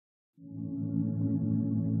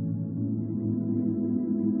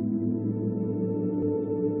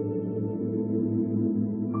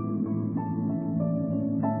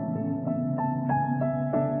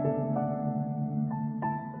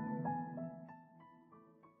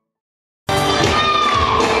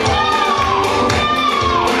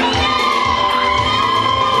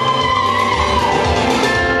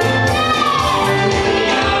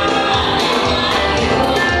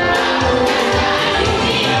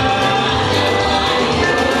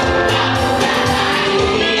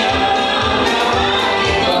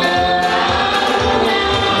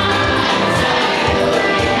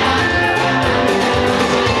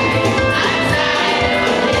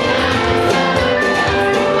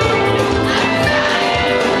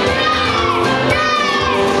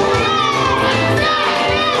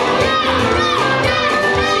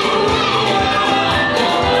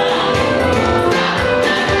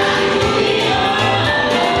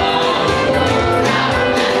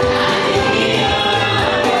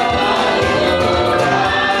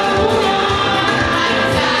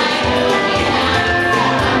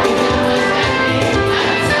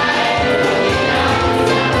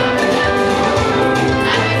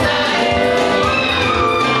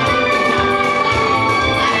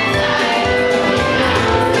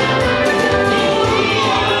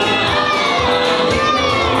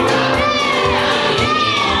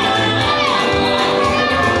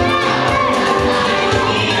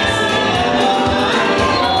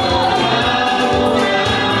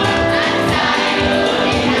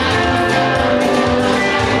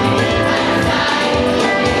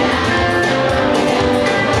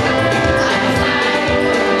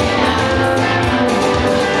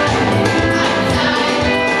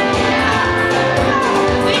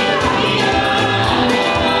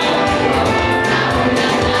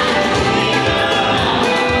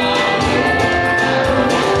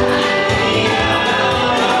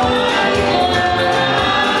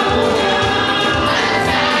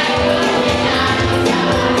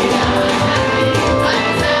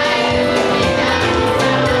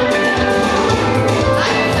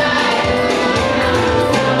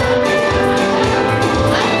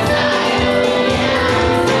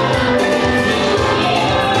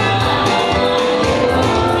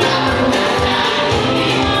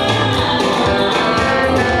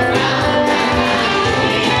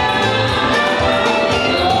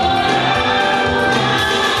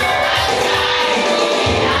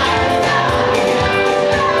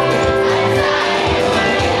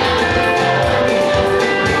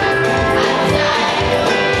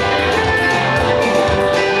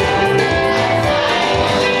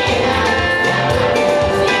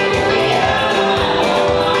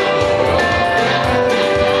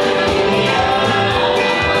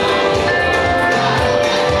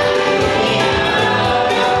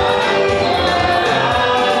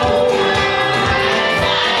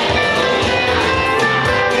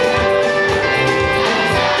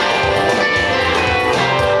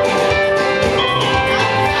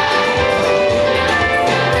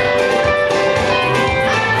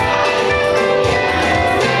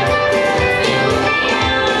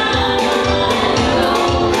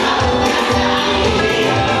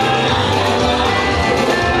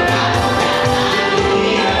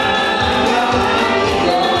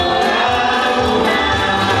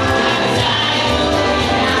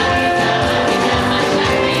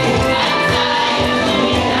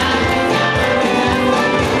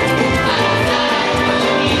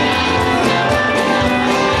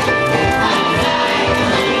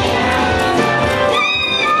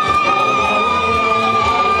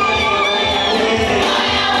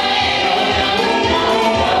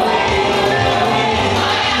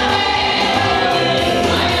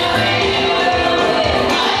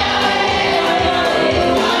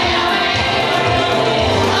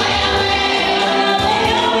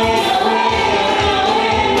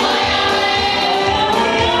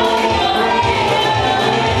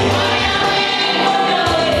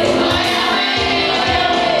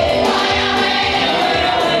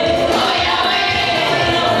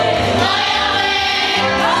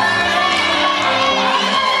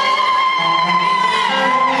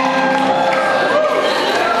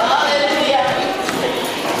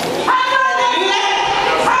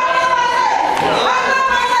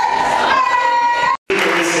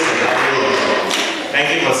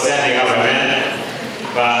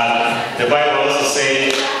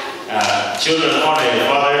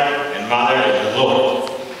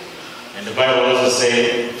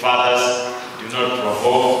say, fathers, do not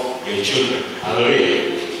provoke your children.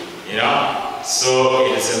 Hallelujah. You know? So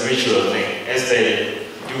it is a mutual thing. As they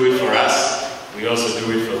do it for us, we also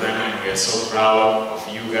do it for them, and we are so proud of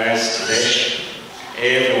you guys today.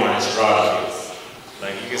 Everyone is proud of you.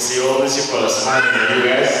 Like you can see all these people are smiling at you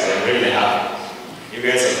guys, they're really happy. You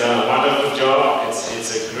guys have done a wonderful job.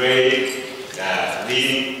 It's a great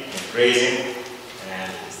leading and praising,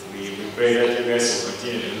 and we pray that you guys will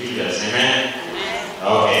continue to lead us. Amen?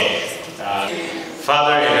 Okay.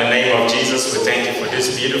 Father, in the name of Jesus, we thank you for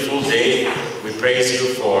this beautiful day. We praise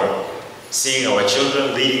you for seeing our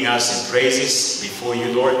children leading us in praises before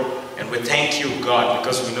you, Lord. And we thank you, God,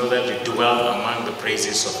 because we know that you dwell among the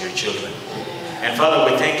praises of your children. And Father,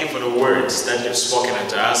 we thank you for the words that you've spoken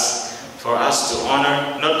unto us, for us to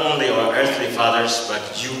honor not only our earthly fathers,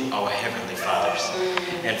 but you, our heavenly fathers.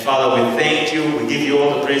 And Father, we thank you, we give you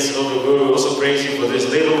all the praise, all the glory. We also praise you for this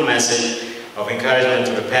little message of encouragement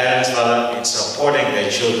to the parents, Father, in supporting their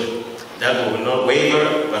children, that we will not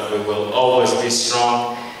waver, but we will always be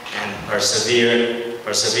strong and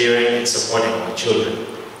persevering in supporting our children.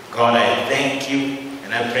 God, I thank you,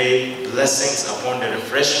 and I pray blessings upon the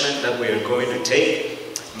refreshment that we are going to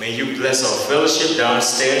take. May you bless our fellowship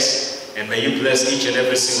downstairs, and may you bless each and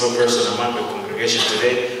every single person among the congregation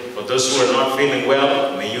today. For those who are not feeling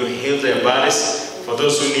well, may you heal their bodies. For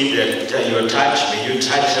those who need your touch, may you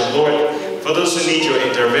touch them, Lord. For those who need your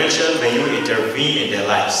intervention, may you intervene in their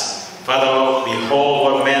lives. Father,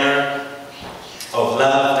 behold what manner of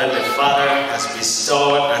love that the Father has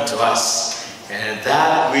bestowed unto us, and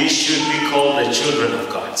that we should be called the children of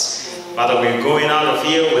God. Father, we're going out of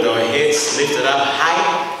here with our heads lifted up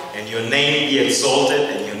high, and your name be exalted,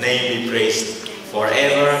 and your name be praised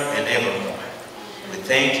forever and evermore. We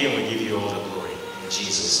thank you and we give you all the glory. In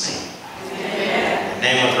Jesus' name. Amen. In the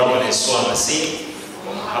name of Rabbi Yeshua Masih,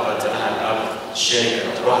 ومحبة الأب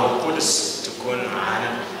شركة الروح القدس تكون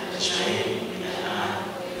معنا أجمعين من الآن.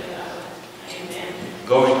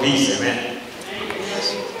 Go in peace, amen.